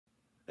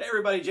Hey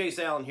everybody, Jace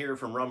Allen here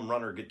from Rum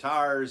Runner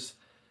Guitars,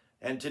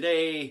 and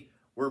today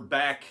we're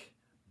back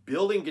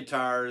building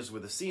guitars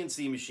with a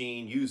CNC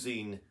machine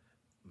using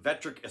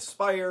Vectric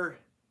Aspire,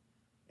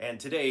 and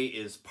today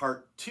is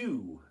part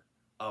 2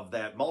 of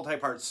that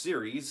multi-part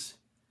series,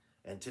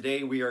 and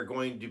today we are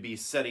going to be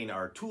setting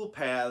our tool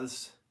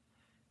paths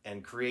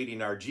and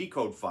creating our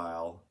G-code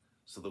file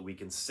so that we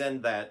can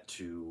send that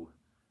to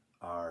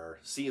our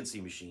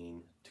CNC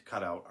machine to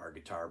cut out our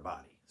guitar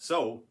body.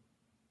 So,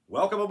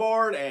 welcome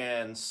aboard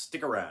and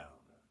stick around.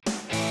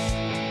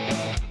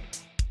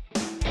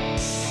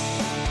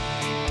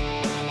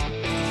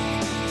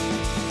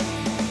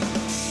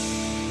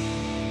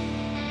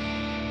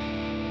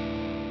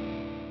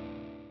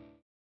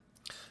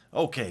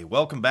 Okay,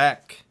 welcome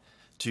back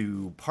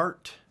to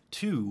part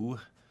 2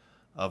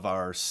 of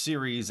our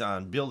series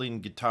on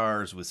building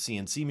guitars with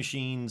CNC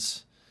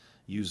machines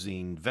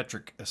using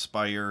Vectric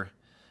Aspire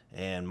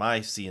and my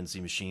CNC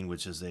machine,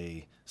 which is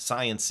a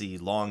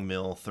Sciency long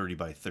mill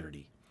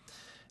 30x30.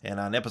 And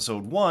on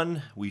episode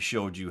 1, we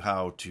showed you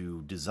how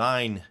to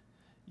design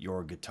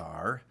your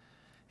guitar.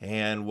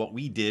 And what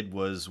we did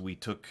was we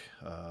took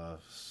a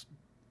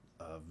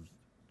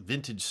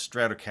vintage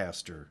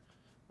Stratocaster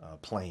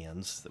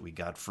plans that we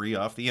got free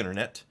off the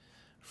internet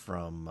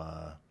from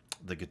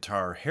the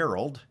Guitar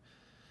Herald,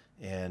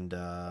 and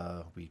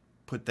we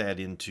put that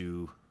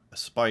into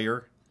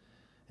Aspire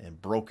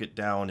and broke it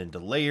down into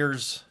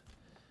layers,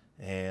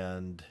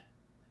 and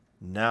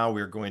now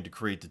we're going to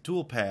create the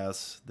tool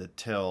paths that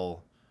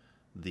tell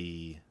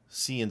the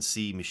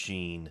CNC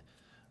machine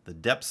the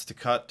depths to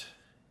cut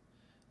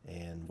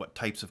and what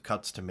types of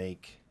cuts to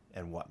make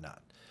and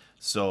whatnot.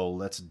 So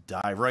let's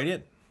dive right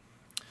in.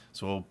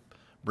 So we'll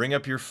bring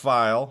up your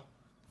file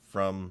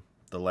from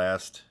the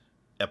last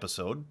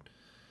episode,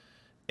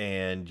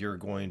 and you're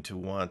going to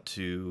want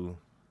to,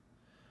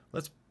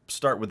 let's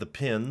start with the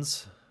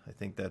pins. I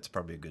think that's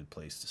probably a good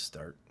place to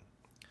start.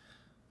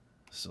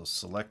 So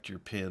select your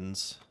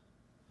pins,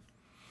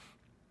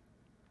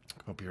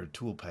 come up here to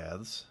tool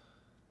paths,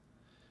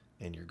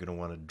 and you're going to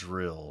want to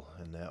drill,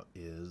 and that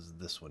is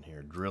this one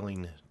here,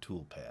 drilling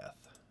tool path.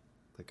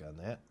 Click on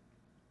that.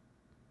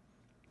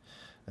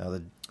 Now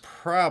the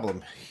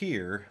problem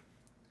here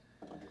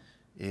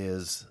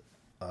is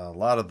a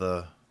lot of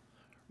the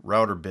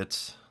router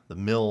bits, the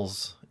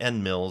mills,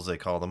 end mills they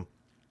call them.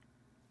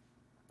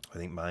 I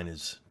think mine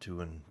is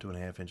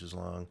 2.5 inches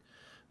long.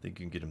 I think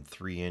you can get them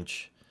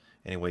 3-inch.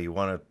 Anyway, you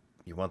want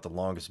the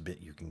longest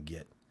bit you can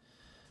get,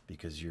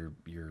 because you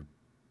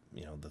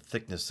know, the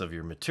thickness of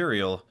your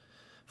material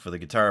for the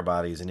guitar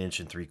body is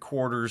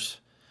 1.75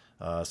 inches.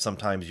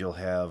 Sometimes you'll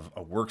have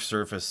a work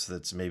surface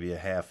that's maybe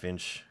 1/2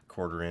 inch,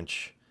 1/4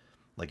 inch,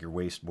 like your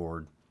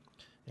wasteboard,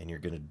 and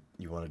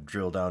you want to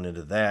drill down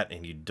into that,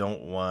 and you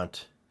don't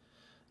want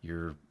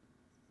your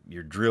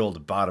drill to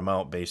bottom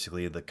out.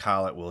 Basically, the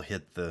collet will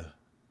hit the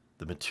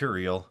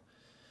material,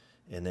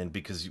 and then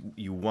because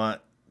you want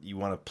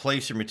to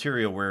place your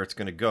material where it's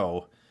going to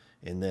go,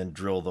 and then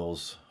drill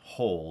those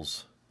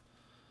holes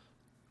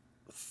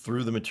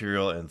through the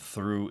material and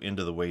through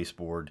into the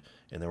wasteboard,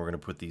 and then we're going to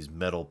put these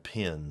metal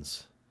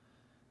pins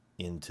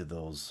into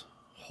those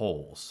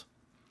holes.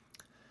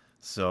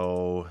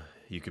 So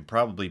you could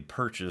probably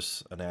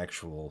purchase an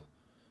actual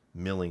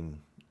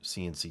milling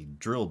CNC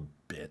drill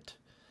bit.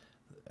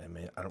 I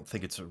mean, I don't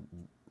think it's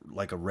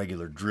like a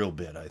regular drill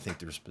bit. I think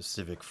they're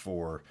specific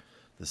for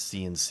the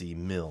CNC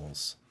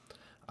mills.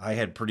 I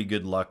had pretty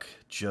good luck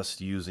just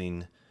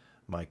using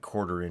my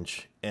 1/4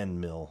 inch end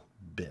mill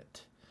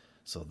bit.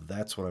 So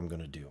that's what I'm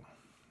going to do.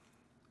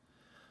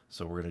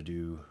 So we're going to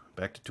do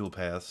back to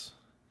toolpaths.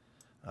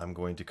 I'm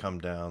going to come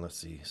down, let's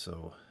see,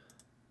 so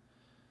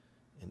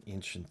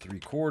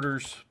 1.75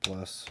 inches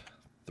plus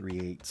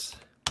 3/8,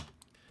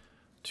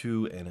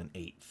 2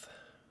 1/8.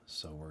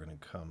 So we're going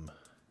to come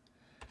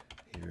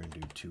here and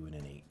do 2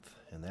 1/8.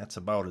 And that's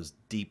about as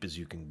deep as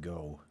you can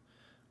go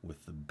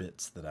with the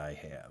bits that I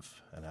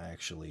have. And I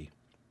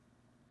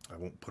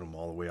won't put them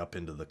all the way up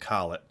into the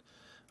collet.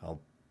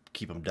 I'll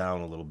keep them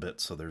down a little bit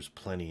so there's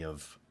plenty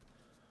of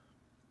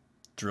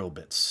drill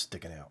bits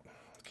sticking out.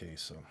 Okay,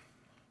 so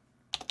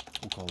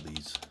we'll call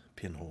these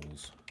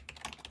pinholes.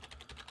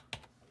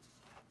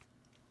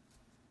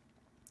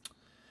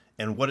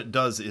 And what it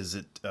does is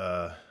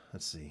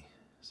let's see,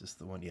 is this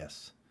the one?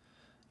 Yes.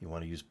 You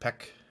want to use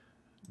peck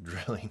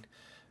drilling,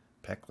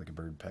 peck like a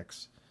bird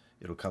pecks.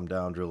 It'll come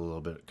down, drill a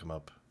little bit, come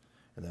up,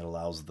 and that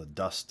allows the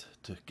dust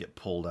to get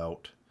pulled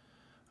out.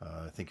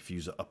 I think if you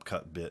use an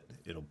upcut bit,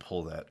 it'll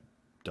pull that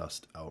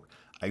dust out.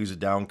 I use a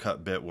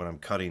downcut bit when I'm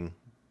cutting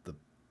the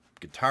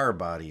guitar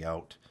body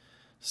out.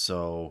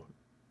 So,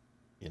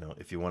 you know,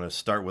 if you want to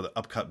start with an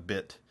upcut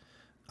bit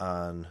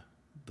on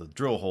the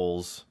drill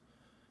holes,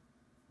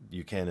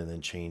 you can, and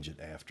then change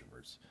it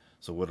afterwards.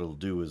 So what it'll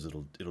do is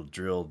it'll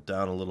drill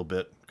down a little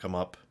bit, come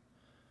up,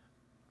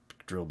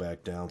 drill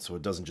back down, so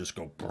it doesn't just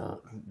go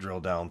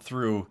drill down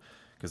through,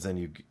 because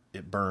then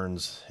it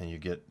burns and you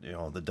get, you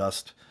know, the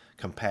dust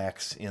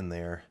compacts in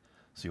there.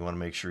 So you want to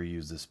make sure you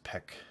use this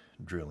peck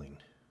drilling.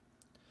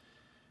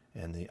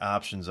 And the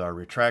options are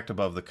retract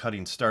above the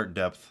cutting start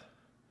depth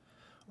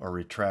or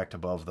retract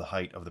above the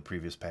height of the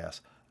previous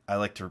pass. I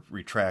like to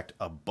retract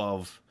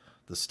above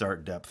the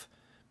start depth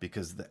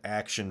because the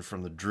action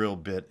from the drill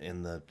bit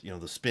and the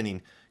the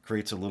spinning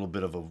creates a little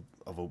bit of a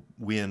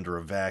wind or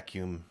a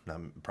vacuum.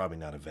 Probably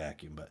not a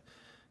vacuum, but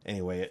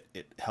anyway,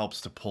 it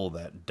helps to pull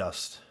that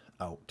dust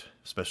out,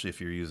 especially if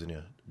you're using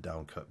a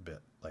downcut bit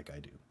like I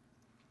do.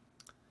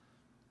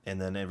 And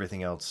then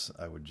everything else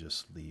I would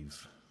just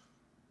leave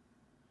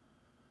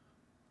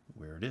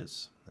where it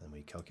is. And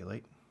we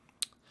calculate.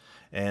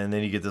 And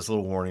then you get this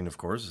little warning, of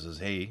course. It says,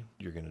 hey,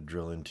 you're going to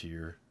drill into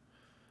your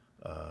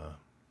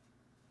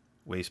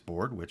waste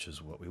board, which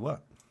is what we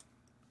want.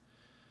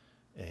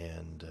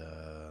 And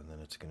then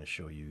it's going to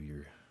show you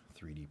your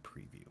 3D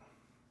preview.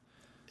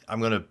 I'm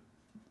going to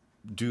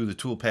do the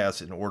tool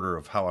paths in order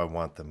of how I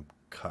want them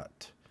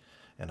cut.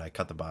 And I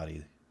cut the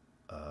body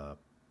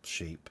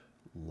shape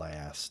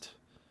last.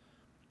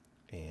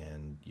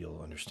 And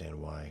you'll understand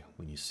why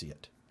when you see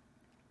it.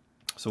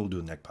 So we'll do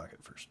a neck pocket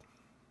first.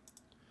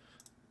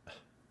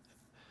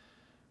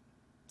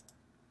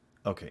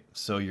 Okay,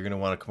 so you're going to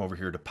want to come over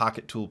here to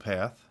Pocket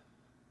Toolpath.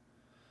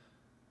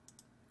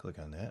 Click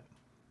on that.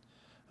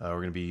 We're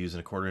going to be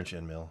using a 1/4 inch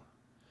end mill.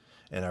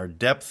 And our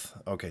depth,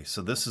 okay,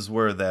 so this is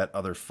where that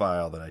other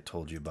file that I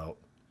told you about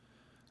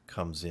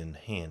comes in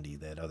handy,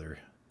 that other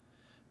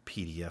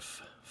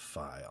PDF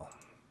file.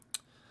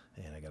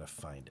 And I got to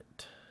find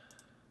it.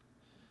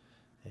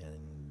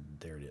 And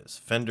there it is.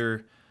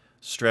 Fender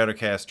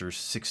Stratocaster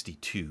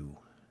 62,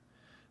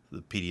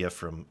 the PDF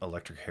from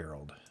Electric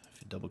Herald.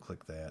 If you double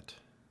click that,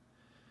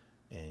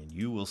 and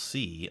you will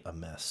see a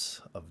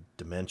mess of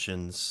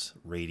dimensions,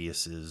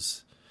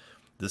 radiuses.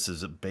 This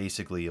is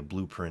basically a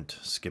blueprint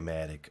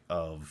schematic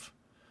of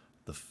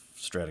the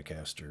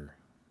Stratocaster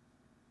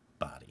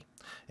body.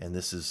 And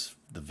this is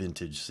the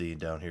vintage, see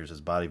down here it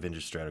says body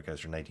vintage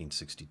Stratocaster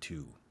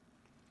 1962.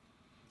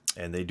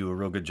 And they do a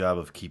real good job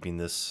of keeping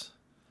this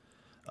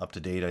up to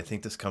date. I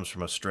think this comes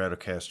from a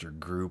Stratocaster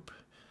group.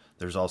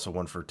 There's also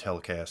one for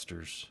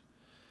Telecasters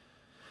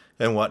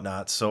and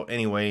whatnot. So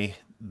anyway,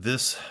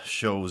 this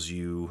shows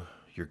you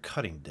your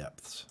cutting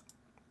depths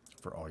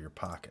for all your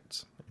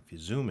pockets. If you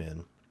zoom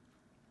in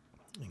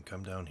and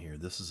come down here,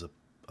 this is a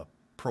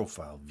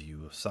profile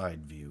view, a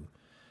side view,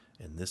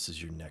 and this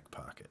is your neck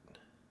pocket.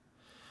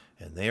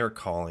 And they are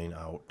calling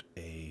out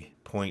a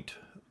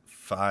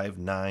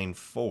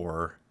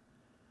 0.594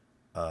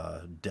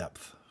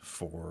 depth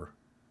for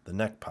the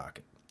neck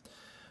pocket.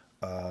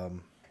 I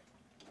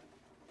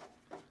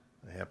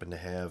happen to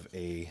have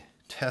a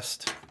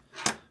test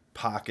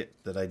pocket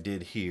that I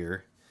did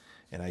here,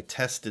 and I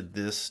tested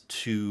this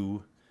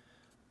to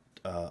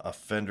a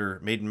Fender,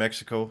 made in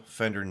Mexico,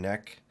 Fender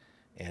neck,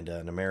 and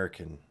an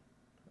American,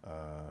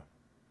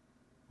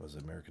 was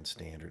it American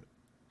Standard?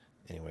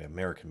 Anyway,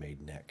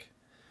 American-made neck.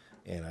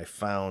 And I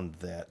found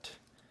that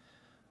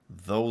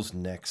those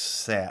necks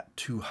sat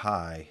too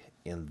high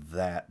in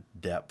that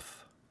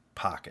depth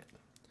pocket.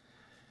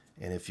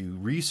 And if you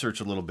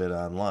research a little bit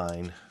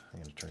online,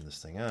 I'm going to turn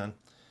this thing on,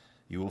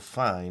 you will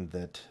find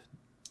that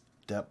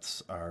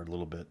depths are a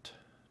little bit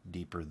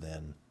deeper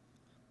than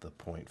the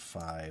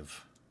 0.59.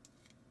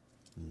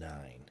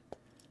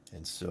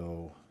 And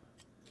so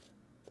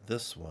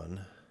this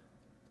one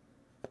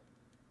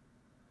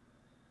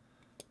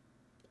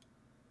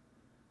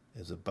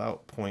is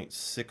about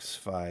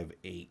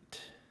 0.658.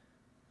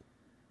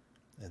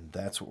 And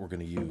that's what we're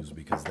going to use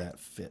because that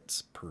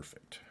fits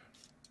perfect.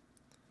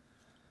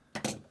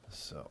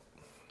 So,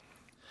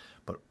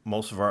 but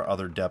most of our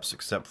other depths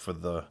except for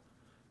the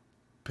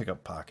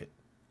pickup pocket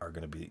are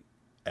going to be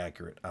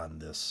accurate on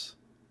this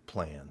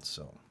plan.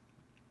 So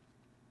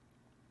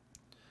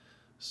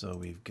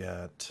we've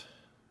got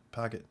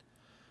pocket,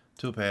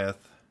 toolpath,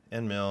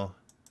 end mill,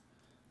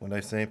 what did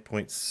I say,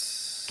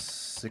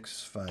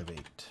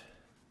 0.658.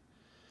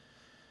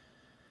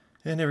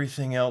 And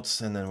everything else,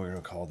 and then we're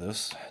going to call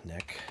this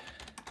neck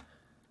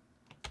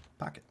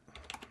pocket.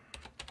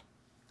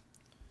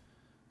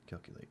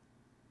 Calculate.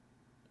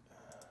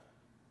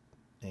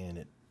 And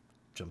it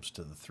jumps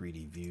to the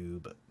 3D view,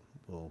 but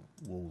we'll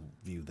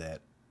view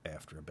that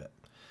after a bit.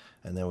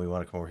 And then we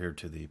want to come over here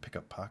to the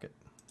pickup pocket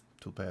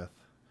toolpath,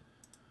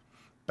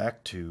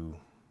 back to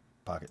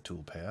pocket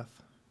toolpath,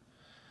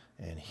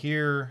 and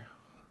here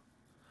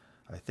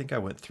I think I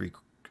went 3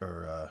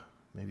 or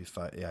maybe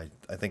 5. Yeah,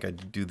 I think I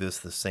do this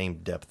the same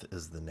depth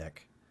as the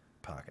neck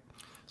pocket.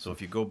 So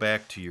if you go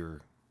back to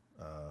your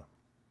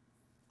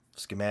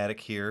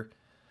schematic here,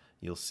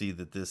 you'll see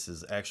that this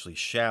is actually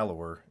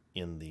shallower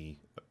in the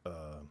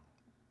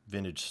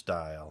vintage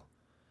style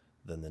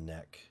than the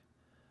neck.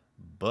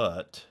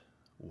 But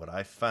what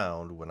I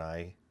found when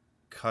I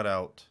cut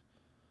out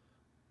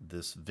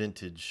this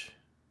vintage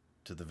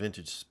to the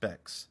vintage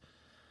specs,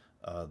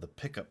 the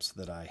pickups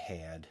that I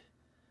had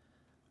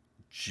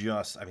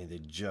they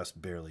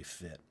just barely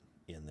fit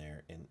in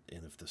there. And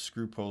if the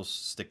screw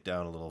posts stick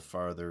down a little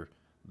farther,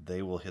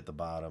 they will hit the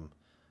bottom.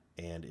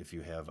 And if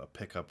you have a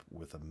pickup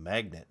with a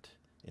magnet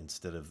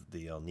instead of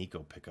the El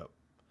Nico pickup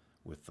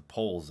with the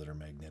poles that are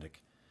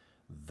magnetic,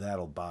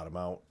 that'll bottom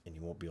out and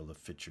you won't be able to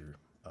fit your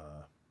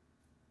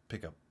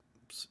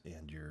pickups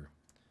and your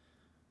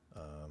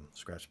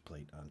scratch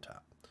plate on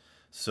top.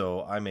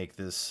 So I make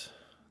this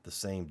the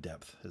same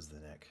depth as the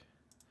neck.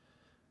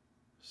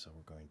 So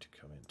we're going to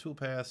come in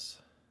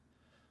toolpaths.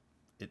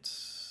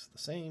 It's the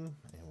same,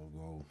 and we'll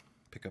go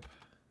pick up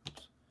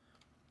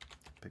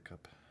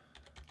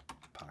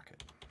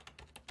pocket.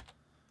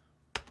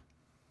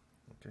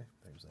 Okay,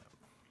 there's that.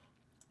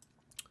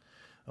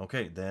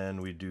 Okay,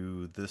 then we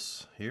do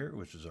this here,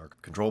 which is our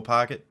control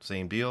pocket.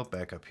 Same deal,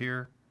 back up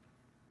here,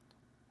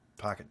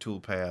 pocket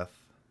toolpath,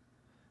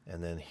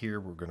 and then here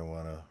we're going to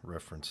want to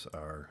reference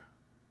our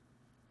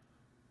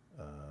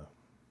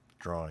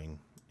drawing,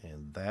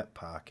 and that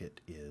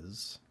pocket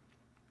is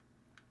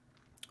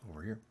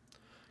over here,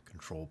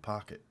 control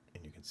pocket,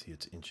 and you can see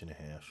it's 1.5 inches.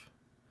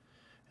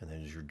 And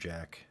then your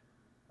jack,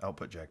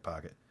 output jack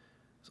pocket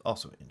is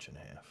also 1.5 inches.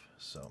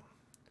 So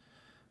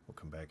we'll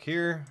come back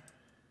here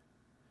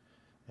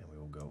and we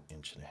will go 1.5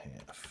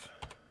 inches.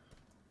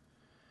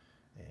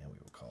 And we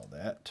will call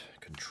that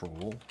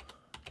control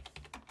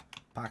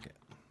pocket.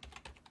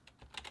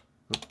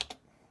 Oop.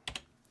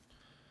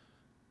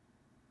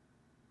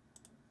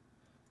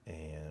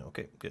 And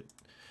okay, good.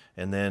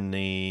 And then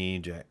the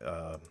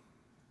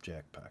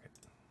jack pocket,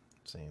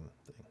 same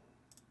thing.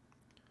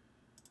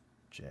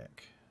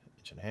 Jack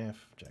 1.5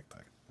 inches, jack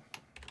pocket.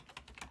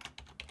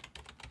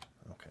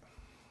 Okay.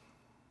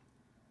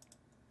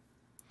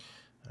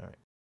 All right.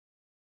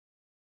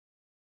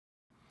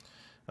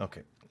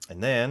 Okay,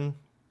 and then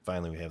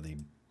finally we have the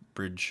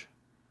bridge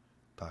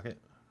pocket,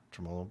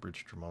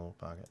 bridge tremolo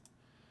pocket,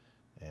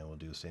 and we'll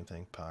do the same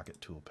thing. Pocket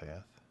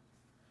toolpath,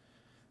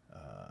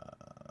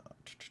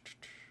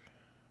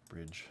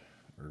 bridge,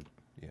 or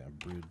yeah,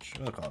 bridge.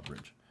 I'll call it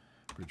bridge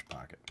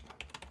pocket.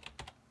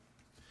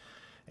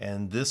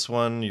 And this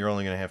one, you're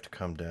only going to have to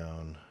come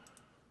down.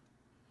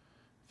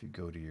 If you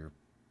go to your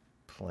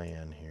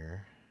plan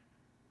here,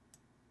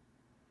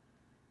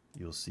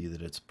 you'll see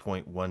that it's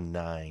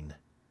 0.19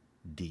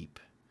 deep.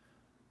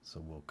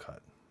 So we'll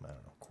cut, I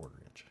don't know,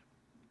 1/4 inch.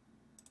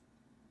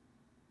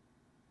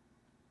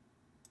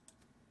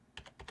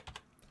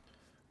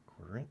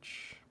 1/4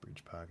 inch,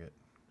 bridge pocket,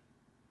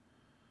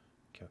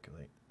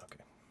 calculate,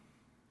 okay.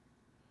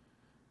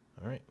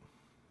 All right.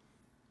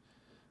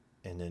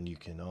 And then you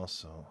can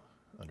also,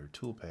 under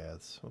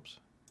toolpaths, whoops,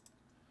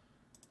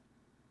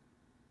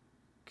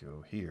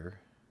 go here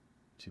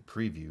to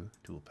preview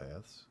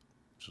toolpaths,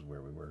 which is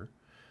where we were,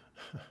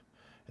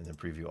 and then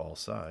preview all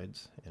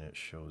sides, and it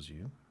shows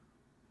you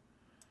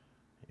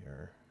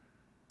your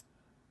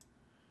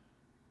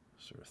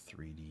sort of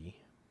 3D.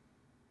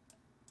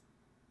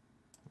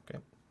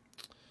 Okay.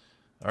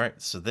 All right,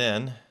 so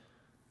then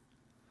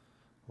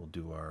we'll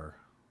do our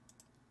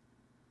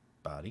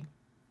body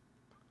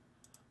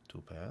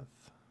toolpath,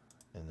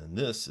 and then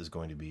this is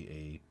going to be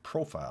a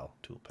profile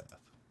toolpath,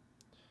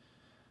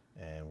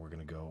 and we're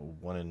going to go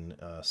 1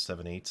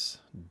 7/8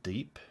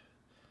 deep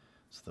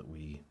so that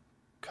we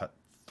cut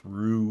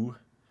through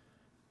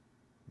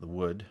the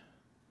wood,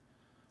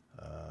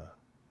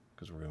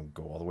 because we're going to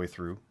go all the way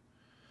through,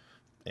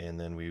 and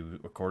then we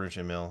 1/4 inch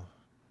mil.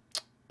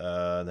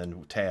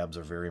 Then tabs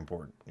are very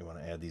important. You want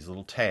to add these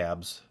little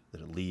tabs that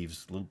it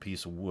leaves a little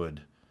piece of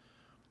wood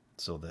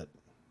so that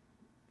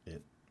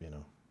it,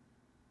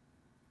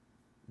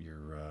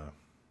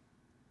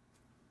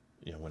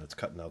 when it's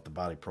cutting out the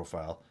body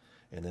profile,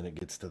 and then it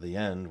gets to the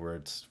end where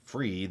it's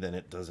free, then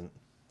it doesn't,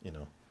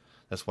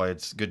 that's why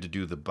it's good to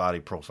do the body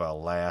profile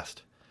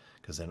last,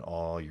 because then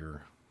all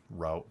your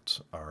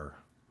routes are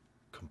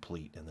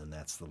complete, and then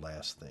that's the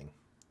last thing.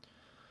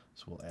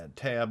 So we'll add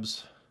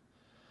tabs.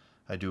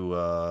 I do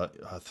a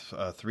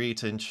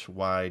 3/8 inch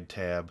wide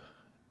tab,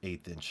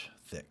 1/8 inch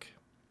thick.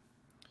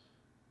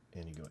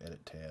 And you go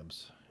edit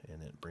tabs,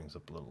 and it brings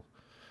up a little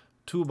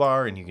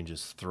toolbar, and you can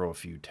just throw a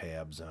few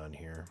tabs on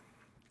here.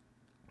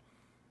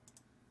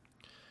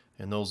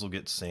 And those will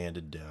get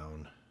sanded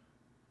down.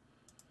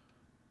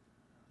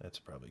 That's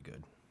probably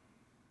good.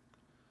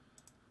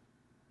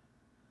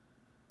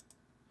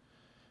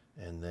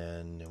 And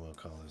then we'll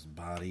call this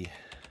body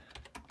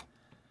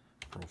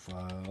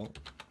profile.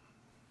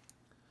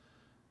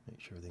 Make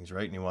sure everything's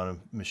right, and you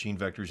want to machine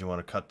vectors. You want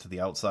to cut to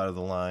the outside of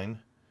the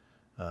line.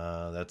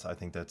 I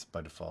think that's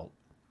by default,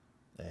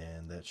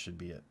 and that should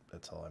be it.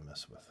 That's all I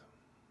mess with.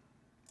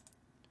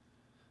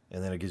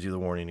 And then it gives you the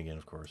warning again,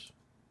 of course.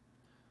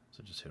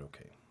 So just hit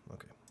OK.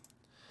 Okay.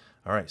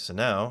 All right. So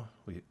now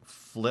we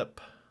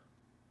flip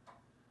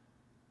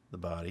the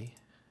body.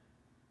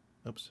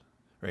 Oops.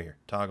 Right here.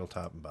 Toggle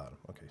top and bottom.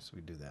 Okay. So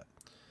we do that.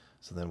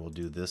 So then we'll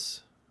do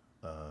this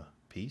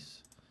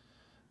piece.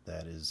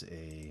 That is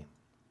a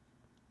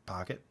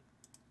pocket.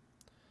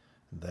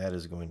 That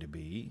is going to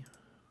be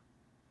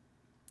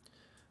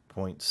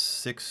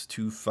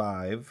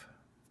 0.625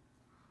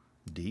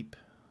 deep,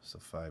 so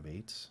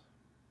 5/8.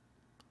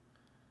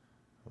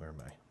 Where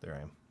am I? There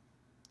I am.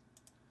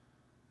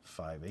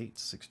 5/8,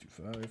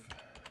 625.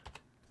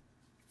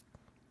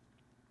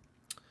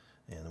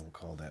 And then we'll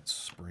call that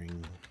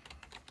spring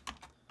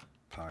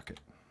pocket.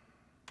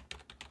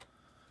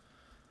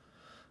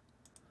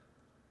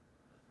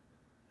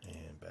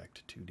 back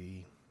to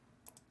 2D.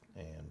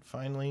 And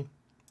finally,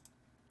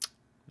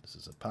 this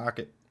is a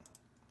pocket.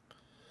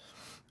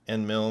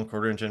 End mill,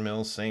 1/4 inch end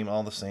mill, same,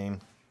 all the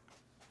same.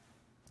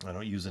 I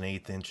don't use an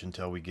 1/8 inch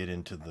until we get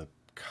into the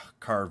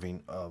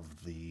carving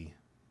of the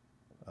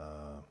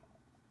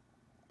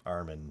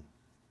arm and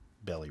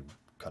belly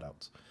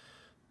cutouts.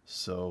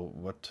 So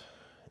what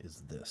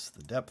is this?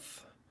 The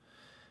depth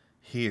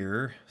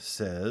here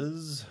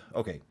says,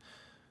 okay,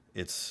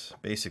 it's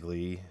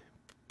basically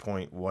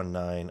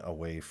 0.19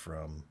 away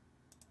from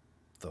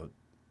the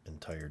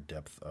entire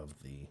depth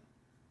of the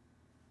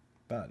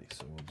body.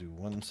 So we'll do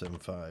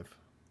 175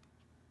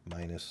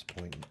 minus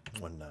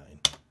 0.19,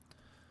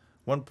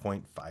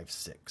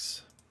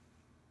 1.56.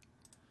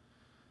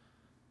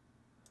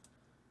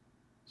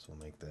 So we'll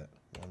make that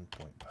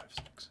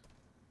 1.56.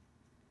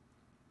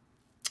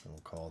 And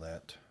we'll call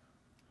that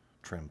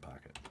trim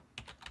pocket.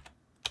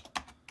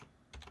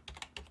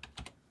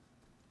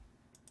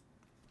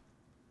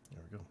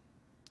 There we go.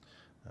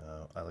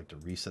 I like to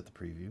reset the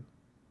preview,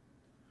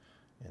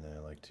 and I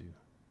like to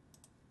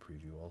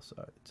preview all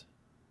sides.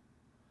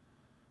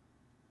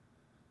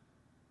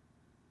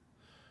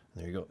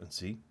 There you go, and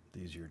see,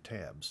 these are your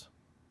tabs.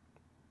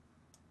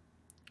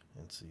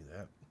 And see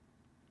that.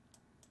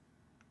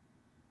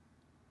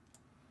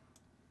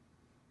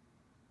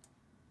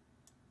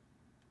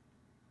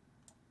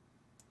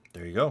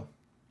 There you go.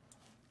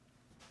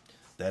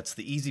 That's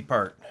the easy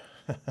part.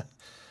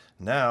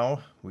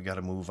 Now we got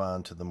to move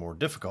on to the more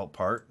difficult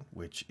part,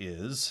 which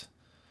is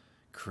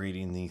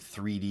creating the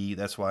 3D.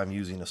 That's why I'm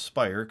using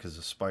Aspire, because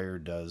Aspire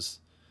does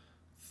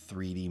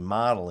 3D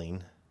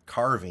modeling,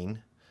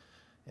 carving.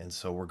 And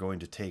so we're going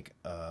to take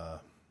a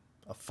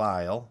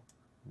file,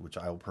 which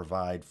I will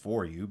provide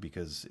for you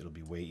because it'll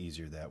be way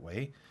easier that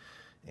way.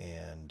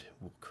 And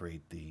we'll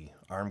create the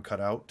arm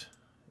cutout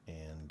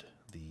and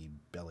the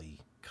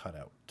belly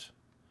cutout.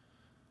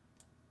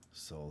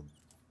 So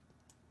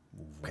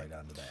move right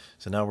on to that.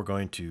 So now we're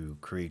going to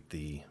create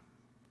the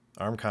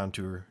arm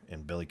contour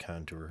and belly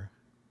contour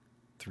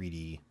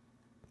 3D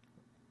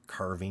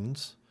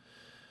carvings.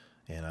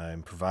 And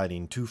I'm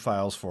providing 2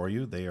 files for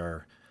you. They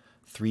are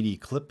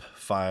 3D clip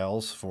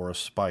files for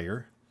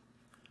Aspire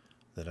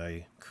that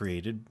I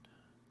created.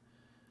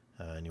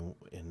 And you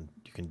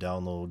can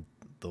download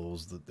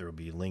those. There will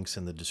be links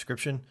in the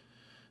description.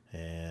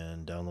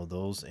 And download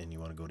those. And you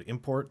want to go to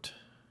Import.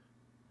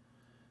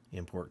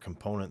 Import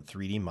Component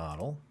 3D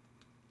Model.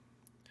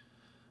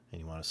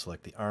 And you want to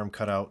select the arm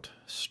cutout,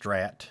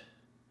 Strat,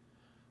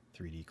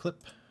 3D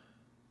clip.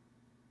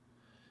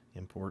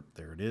 Import,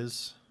 there it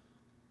is.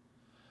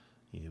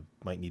 You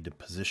might need to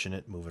position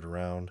it, move it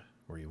around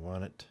where you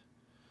want it.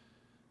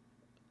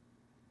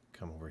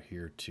 Come over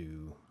here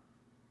to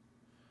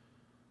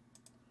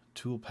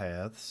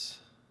Toolpaths,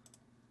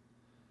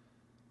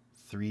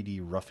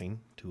 3D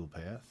Roughing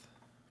Toolpath.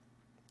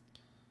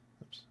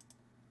 Oops.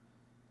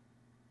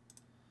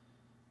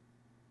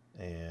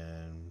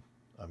 And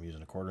I'm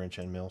using a 1/4 inch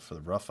end mill for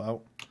the rough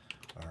out.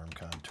 Arm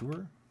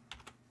contour.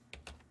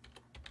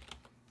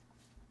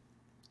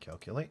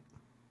 Calculate.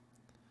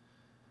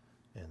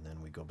 And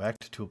then we go back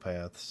to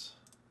Toolpaths.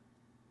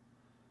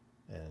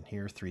 And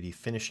here, 3D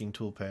Finishing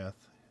Toolpath,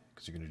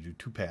 because you're going to do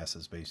 2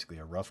 passes, basically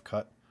a rough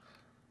cut,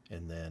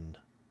 and then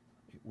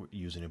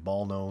using a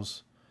ball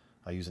nose.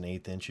 I use an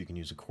 1/8 inch. You can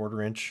use a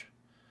 1/4 inch.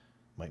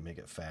 Might make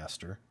it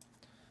faster.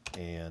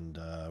 And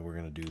we're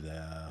going to do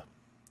the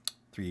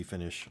 3D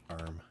Finish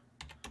Arm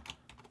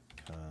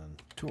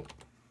Contour.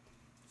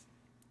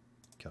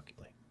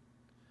 Calculate.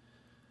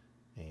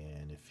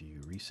 And if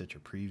you reset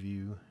your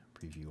preview,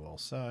 preview all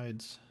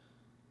sides,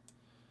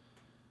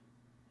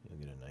 you'll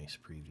get a nice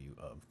preview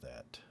of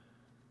that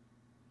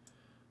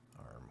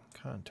arm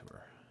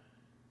contour.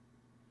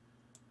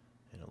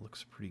 And it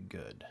looks pretty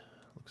good.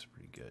 Looks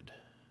pretty good.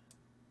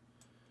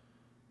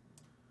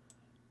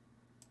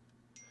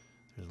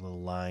 There's a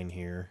little line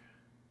here,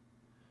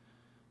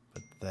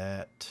 but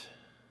that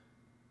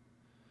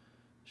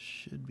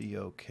should be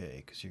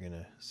okay, because you're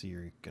gonna see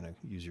you're gonna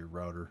use your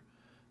router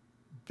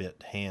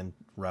bit, hand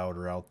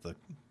router out the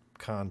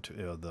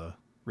contour, the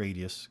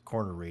radius,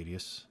 corner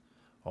radius,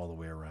 all the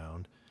way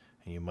around,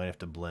 and you might have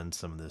to blend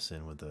some of this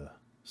in with the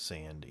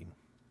sanding,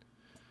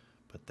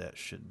 but that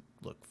should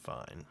look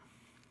fine.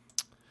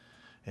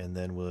 And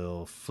then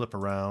we'll flip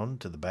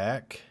around to the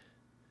back.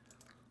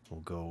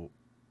 We'll go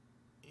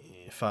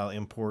File,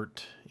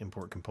 Import,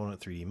 Import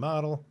Component 3D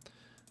Model,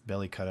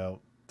 Belly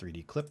Cutout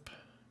 3D Clip.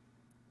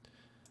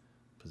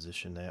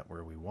 Position that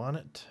where we want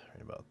it,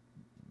 right about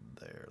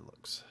there.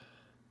 Looks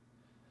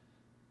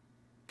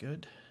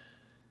good.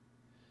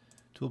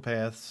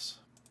 Toolpaths.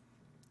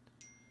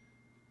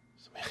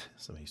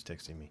 Somebody's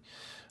texting me.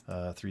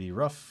 3D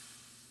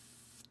Rough,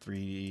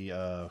 3D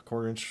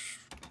 1/4 inch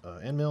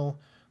end mill,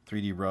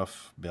 3D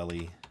Rough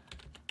Belly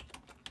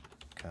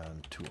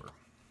Contour.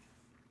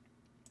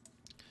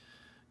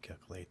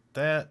 Calculate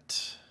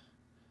that.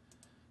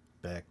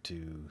 Back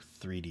to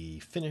 3D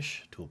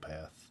Finish,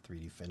 Toolpath,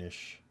 3D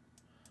Finish,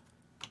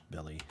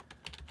 Belly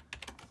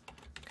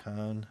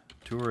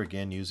Contour,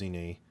 again using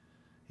a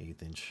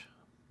 1/8 inch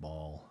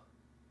ball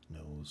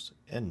nose,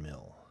 end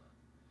mill.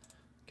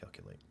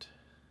 Calculate.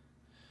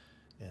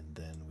 And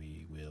then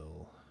we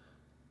will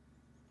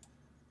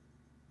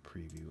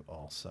preview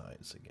all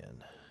sides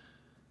again.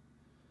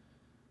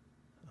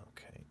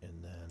 Okay,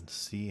 and then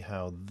see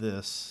how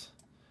this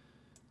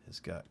has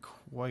got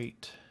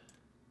quite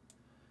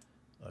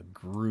a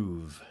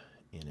groove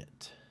in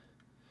it.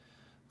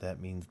 That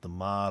means the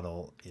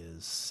model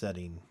is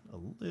setting a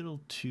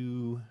little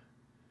too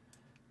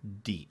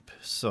deep.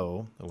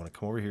 So I want to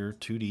come over here,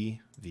 2D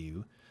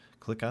view,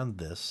 click on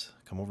this,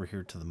 come over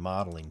here to the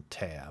modeling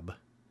tab,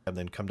 and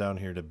then come down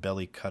here to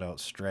belly cutout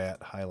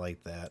strat,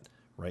 highlight that,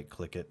 right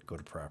click it, go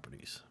to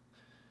properties.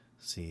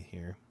 See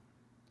here,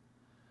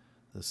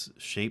 this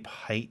shape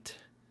height,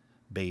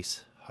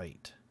 base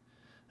height.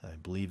 I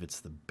believe it's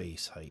the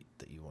base height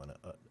that you want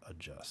to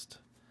adjust.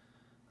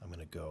 I'm going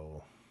to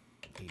go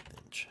 1/8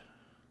 inch.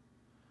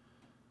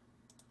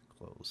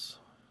 Close.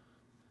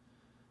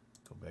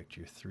 Go back to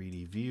your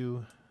 3D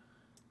view.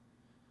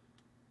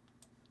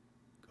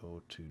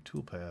 Go to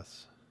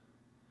toolpaths.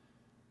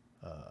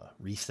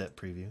 Reset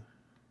preview.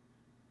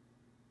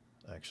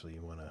 Actually,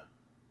 you want to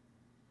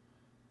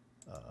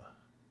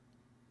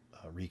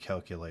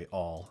recalculate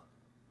all.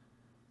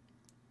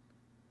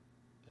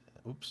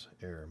 Oops,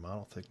 error.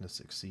 Model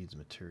thickness exceeds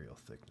material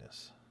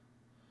thickness.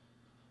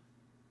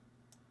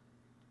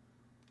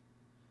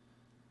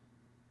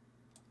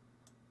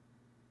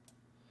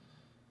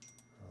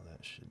 Well,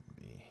 that shouldn't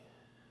be.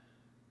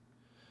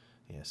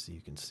 Yeah, so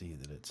you can see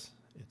that it's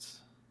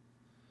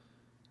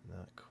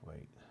not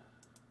quite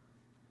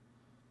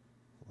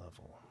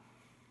level.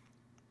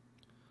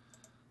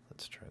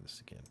 Let's try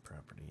this again.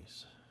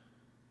 Properties.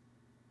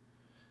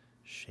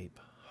 Shape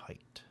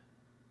height.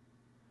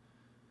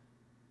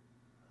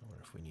 I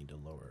wonder if we need to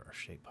lower our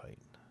shape height.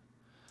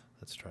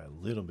 Let's try a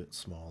little bit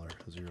smaller,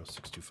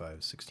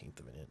 0.625 16th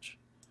of an inch.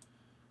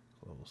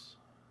 Close.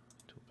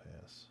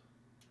 Toolpaths.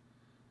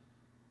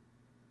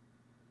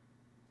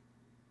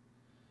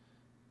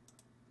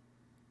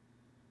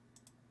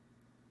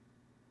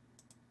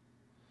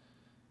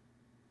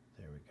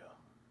 There we go.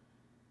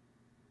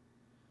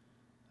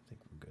 I think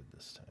we're good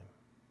this time.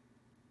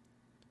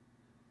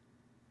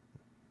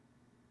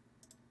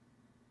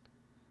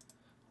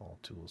 All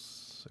tools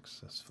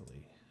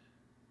successfully.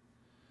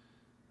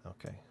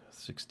 Okay,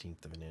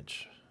 16th of an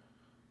inch.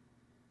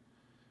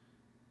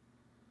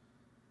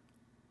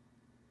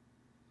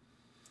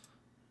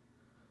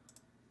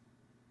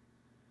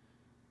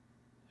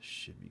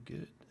 Should be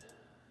good.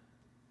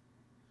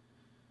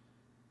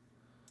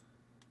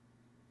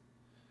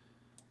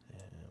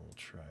 And we'll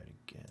try it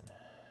again.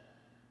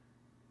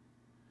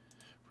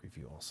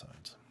 Preview all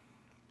sides.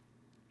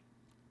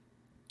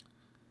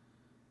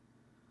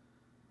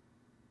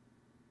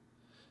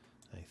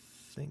 I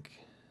think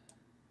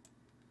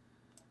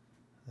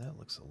that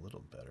looks a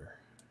little better.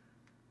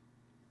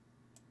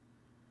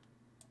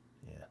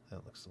 Yeah,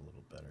 that looks a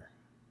little better.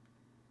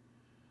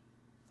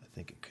 I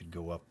think it could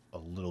go up a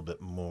little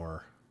bit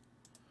more.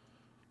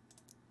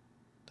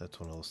 That's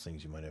one of those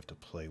things you might have to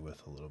play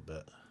with a little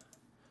bit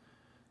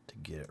to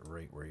get it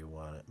right where you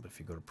want it. But if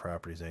you go to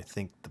properties, I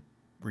think the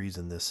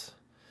reason it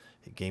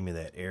gave me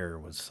that error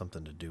was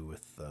something to do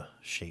with the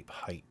shape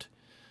height.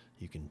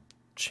 You can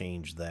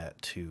change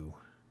that to,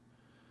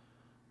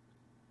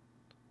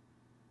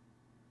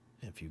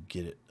 if you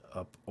get it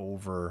up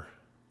over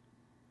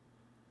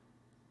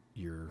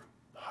your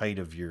height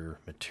of your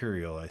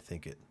material, I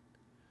think it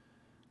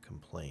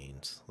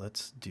complains.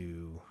 Let's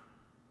do,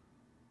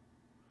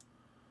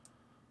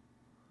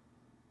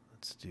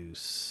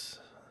 it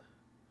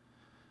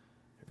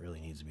really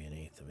needs to be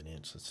 1/8 of an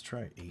inch. Let's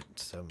try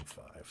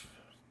 8.75.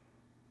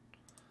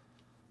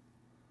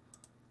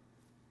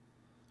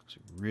 So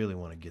we really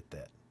want to get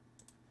that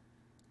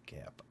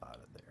gap out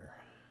of there.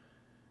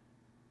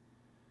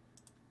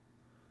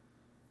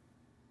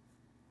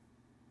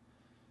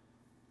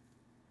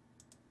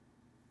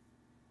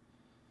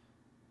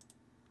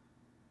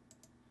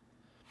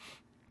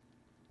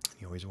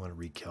 You always want to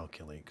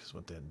recalculate, because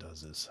what that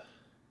does is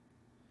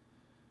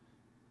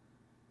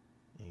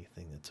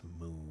anything that's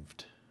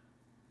moved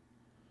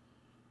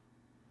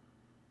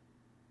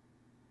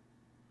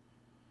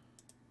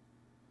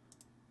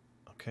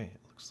okay,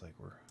 it looks like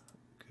we're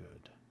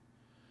good.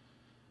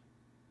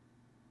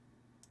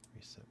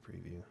 Reset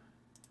preview.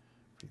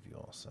 Preview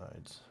all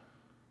sides.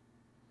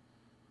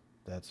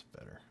 That's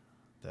better.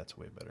 That's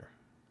way better.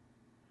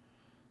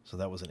 So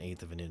that was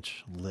 1/8 of an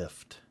inch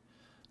lift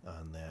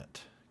on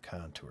that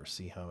contour.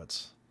 See how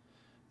it's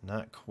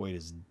not quite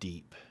as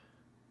deep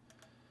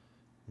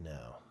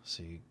now.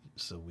 See,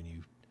 so when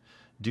you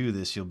do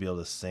this, you'll be able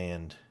to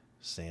sand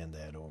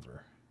that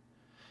over.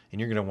 And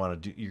you're going to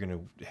want to do, you're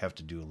going to have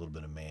to do a little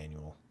bit of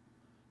manual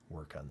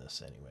work on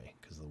this anyway,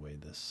 because the way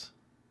this,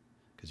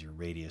 because your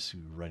radius,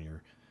 you run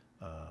your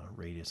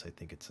radius, I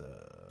think it's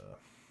a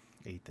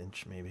 1/8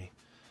 inch maybe.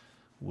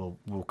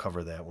 We'll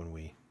cover that when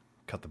we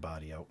cut the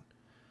body out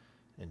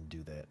and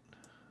do that.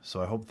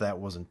 So I hope that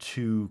wasn't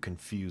too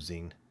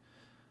confusing,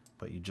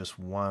 but you just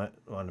want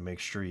to make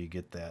sure you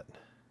get that,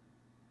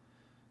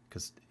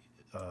 because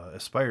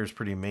Aspire is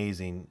pretty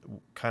amazing.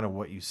 Kind of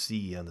what you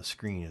see on the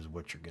screen is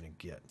what you're going to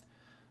get.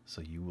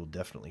 So you will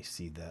definitely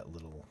see that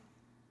little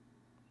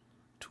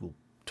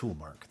tool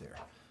mark there.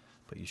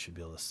 But you should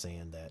be able to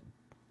sand that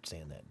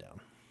down.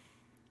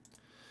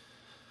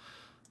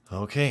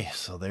 Okay,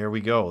 so there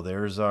we go.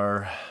 There's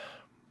our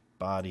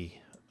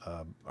body,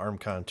 arm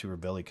contour,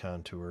 belly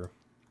contour.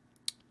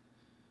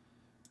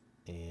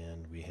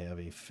 And we have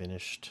a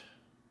finished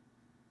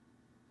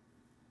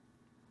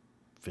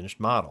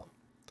model.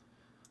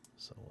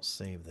 So we'll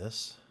save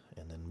this,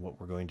 and then what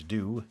we're going to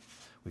do,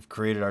 we've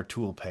created our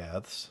tool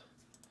paths,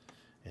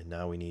 and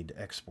now we need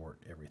to export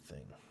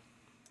everything.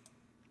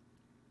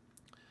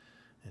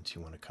 And so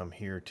you want to come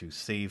here to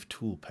Save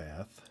Tool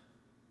Path,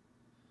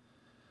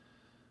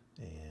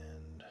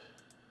 and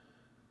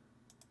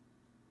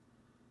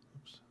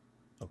oops,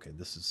 okay,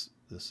 this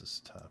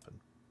is top and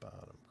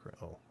bottom.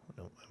 Oh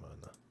no, I'm on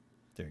the.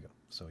 There you go.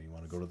 So you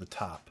want to go to the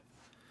top,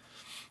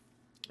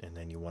 and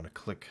then you want to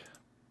click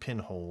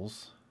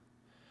Pinholes.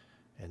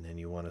 And then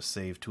you want to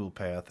save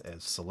toolpath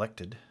as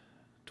selected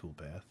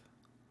toolpath.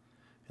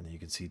 And then you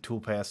can see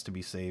toolpaths to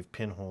be saved,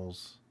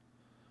 pinholes,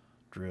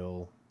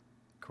 drill,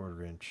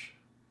 1/4 inch.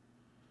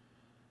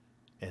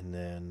 And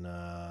then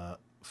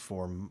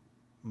for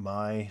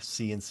my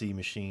CNC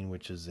machine,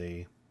 which is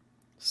a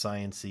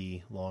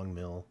CNC long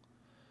mill,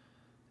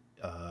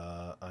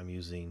 I'm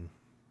using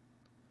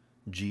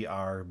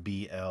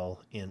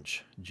GRBL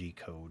inch G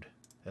code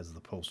as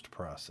the post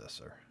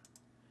processor.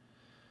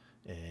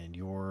 And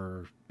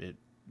your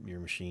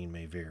machine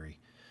may vary.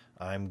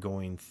 I'm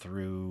going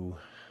through,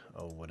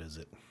 oh, what is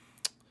it?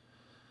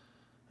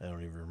 I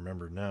don't even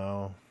remember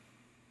now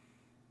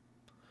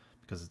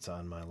because it's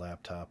on my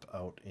laptop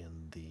out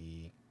in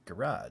the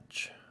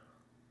garage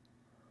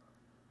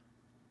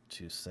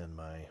to send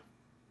my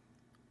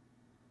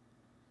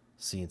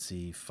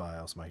CNC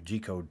files, my G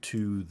code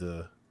to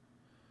the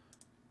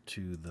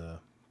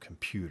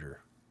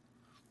computer.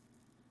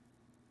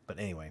 But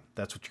anyway,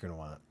 that's what you're going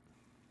to want.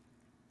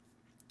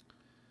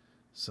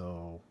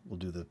 So we'll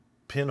do the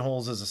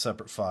pinholes as a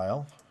separate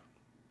file.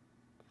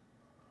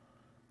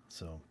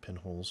 So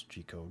pinholes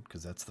G code,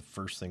 because that's the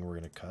first thing we're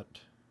going to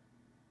cut.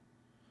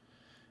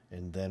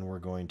 And then we're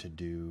going to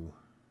do,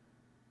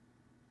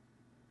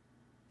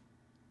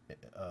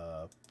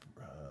 let's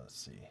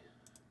see,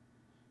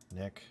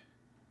 neck,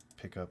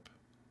 pickup,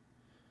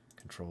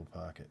 control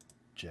pocket,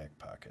 jack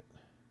pocket.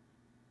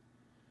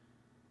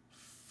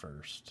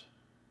 First,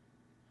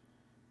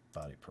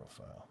 body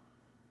profile.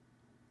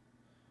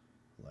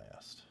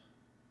 Last.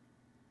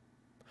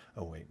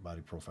 Oh wait,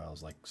 body profile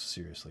is like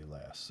seriously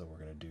last. So we're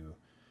going to do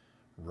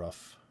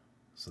rough.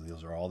 So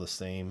those are all the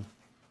same.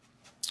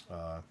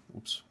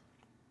 Oops.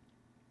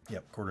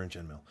 Yep, 1/4 inch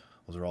end mill.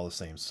 Those are all the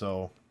same.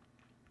 So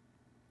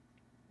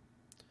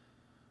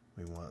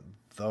we want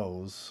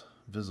those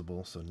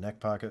visible. So neck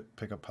pocket,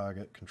 pickup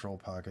pocket, control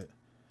pocket,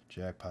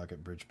 jack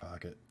pocket, bridge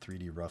pocket,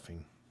 3D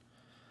roughing,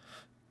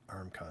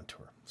 arm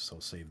contour. So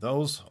save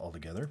those all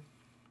together.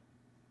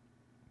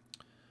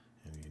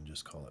 And you can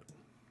just call it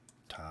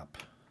top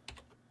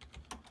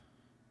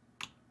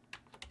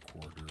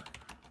 1/4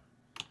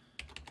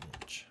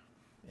 inch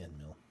end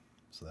mill.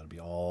 So that'll be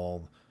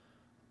all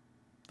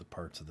the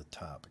parts of the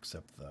top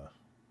except the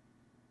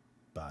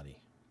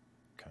body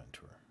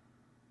contour.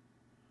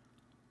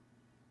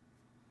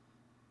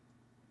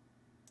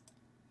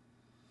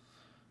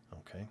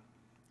 Okay.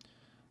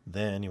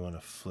 Then you want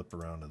to flip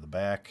around to the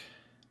back,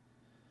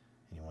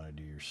 and you want to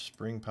do your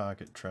spring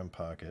pocket, trim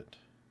pocket,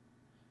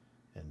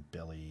 and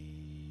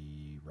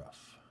belly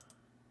rough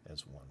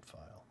as one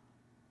file.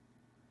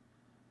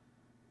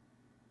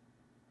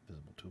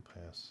 Visible tool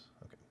pass.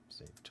 Okay,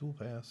 save tool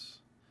pass.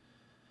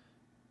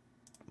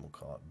 We'll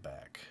call it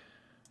back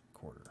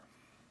 1/4.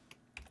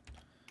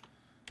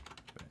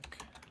 Back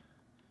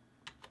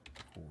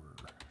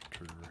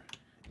 1/4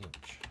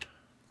 inch.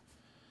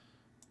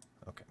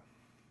 Okay.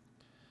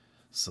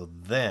 So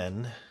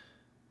then,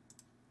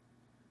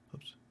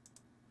 oops,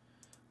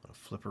 I'm going to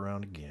flip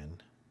around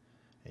again.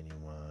 And you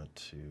want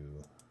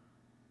to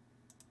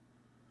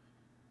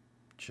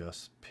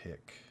just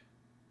pick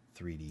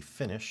 3D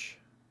finish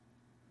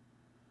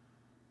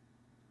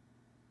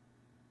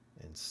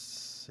and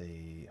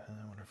say,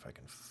 I wonder if I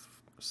can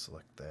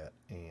select that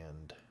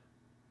and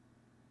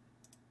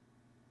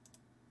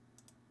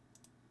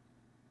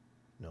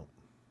nope.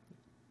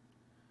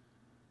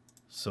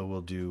 So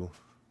we'll do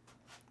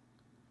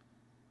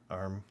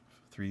arm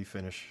 3D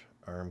finish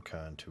arm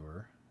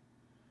contour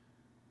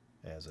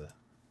as a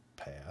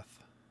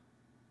path.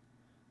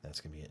 That's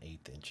going to be an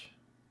 1/8 inch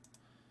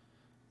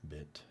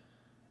bit.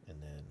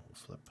 And then we'll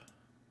flip.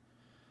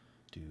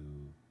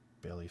 Do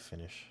belly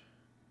finish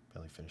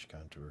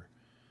contour.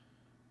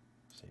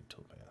 Same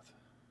toolpath.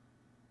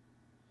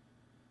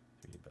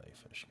 3D belly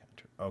finish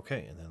contour.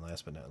 Okay, and then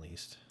last but not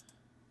least,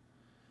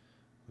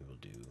 we will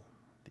do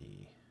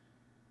the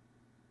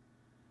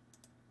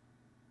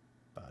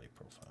body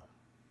profile.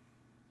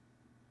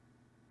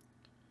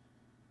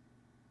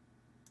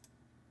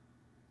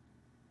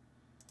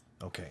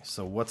 Okay,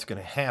 so what's going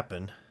to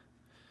happen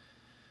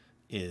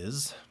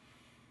is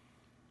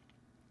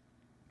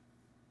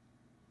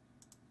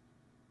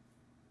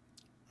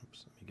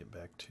let me get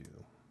back to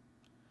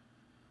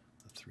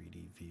the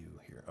 3D view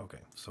here. Okay,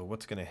 so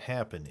what's going to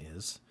happen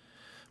is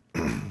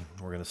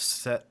we're going to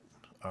set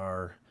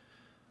our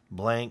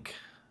blank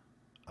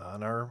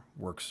on our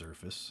work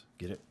surface,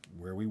 get it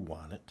where we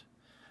want it,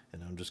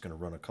 and I'm just going to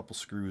run a couple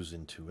screws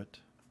into it,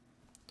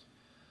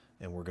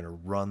 and we're going to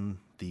run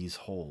these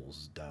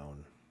holes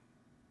down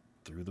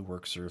through the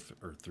work surface,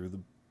 or through the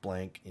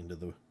blank into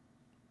the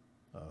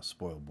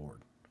spoil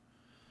board.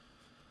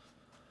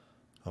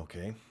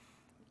 Okay,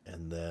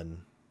 and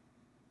then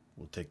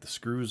we'll take the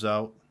screws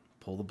out,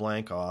 pull the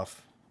blank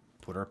off,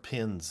 put our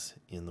pins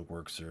in the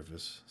work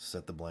surface,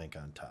 set the blank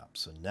on top.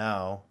 So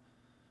now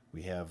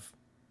we have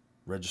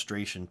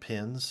registration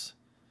pins.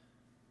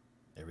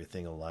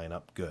 Everything will line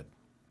up good.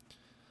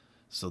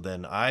 So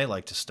then I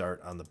like to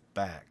start on the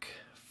back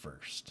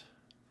first.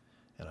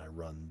 And I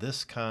run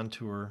this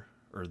contour,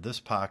 or this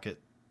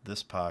pocket,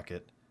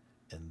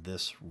 and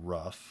this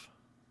rough.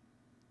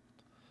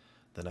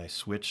 Then I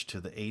switch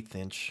to the 1/8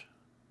 inch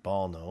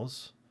ball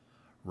nose,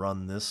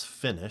 run this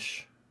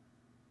finish.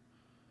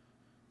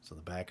 So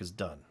the back is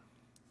done.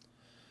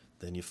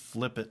 Then you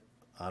flip it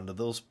onto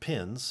those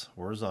pins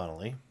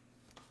horizontally,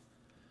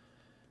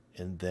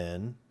 and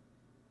then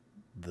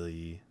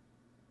the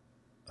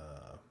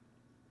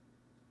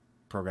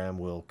program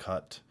will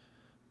cut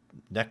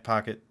neck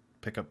pocket,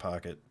 pickup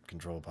pocket,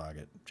 control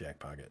pocket, jack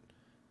pocket,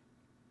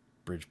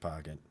 bridge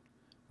pocket,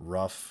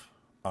 rough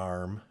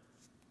arm.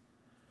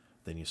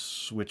 Then you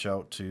switch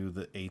out to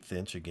the 1/8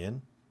 inch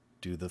again,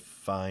 do the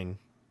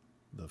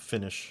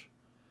finish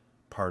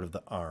part of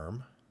the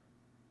arm,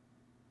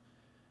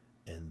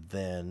 and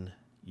then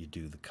you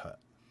do the cut.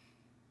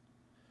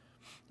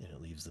 And it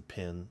leaves the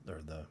pin,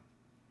 or the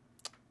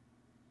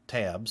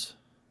tabs,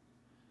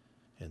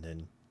 and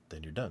then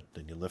you're done.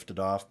 Then you lift it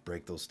off,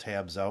 break those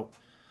tabs out,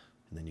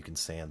 and then you can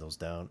sand those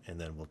down, and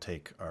then we'll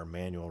take our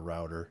manual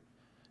router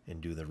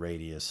and do the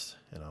radius,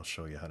 and I'll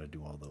show you how to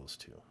do all those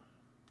too.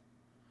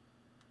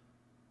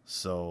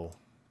 So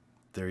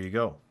there you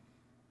go.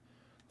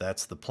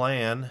 That's the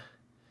plan.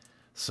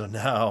 So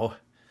now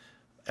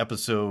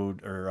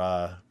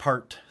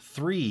part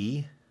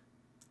 3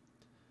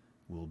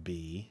 will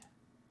be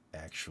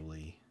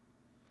actually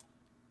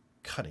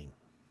cutting.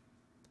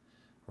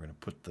 We're going to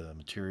put the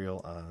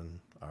material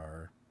on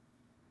our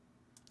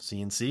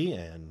CNC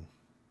and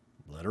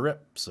let her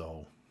rip.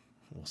 So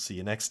we'll see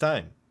you next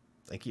time.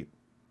 Thank you.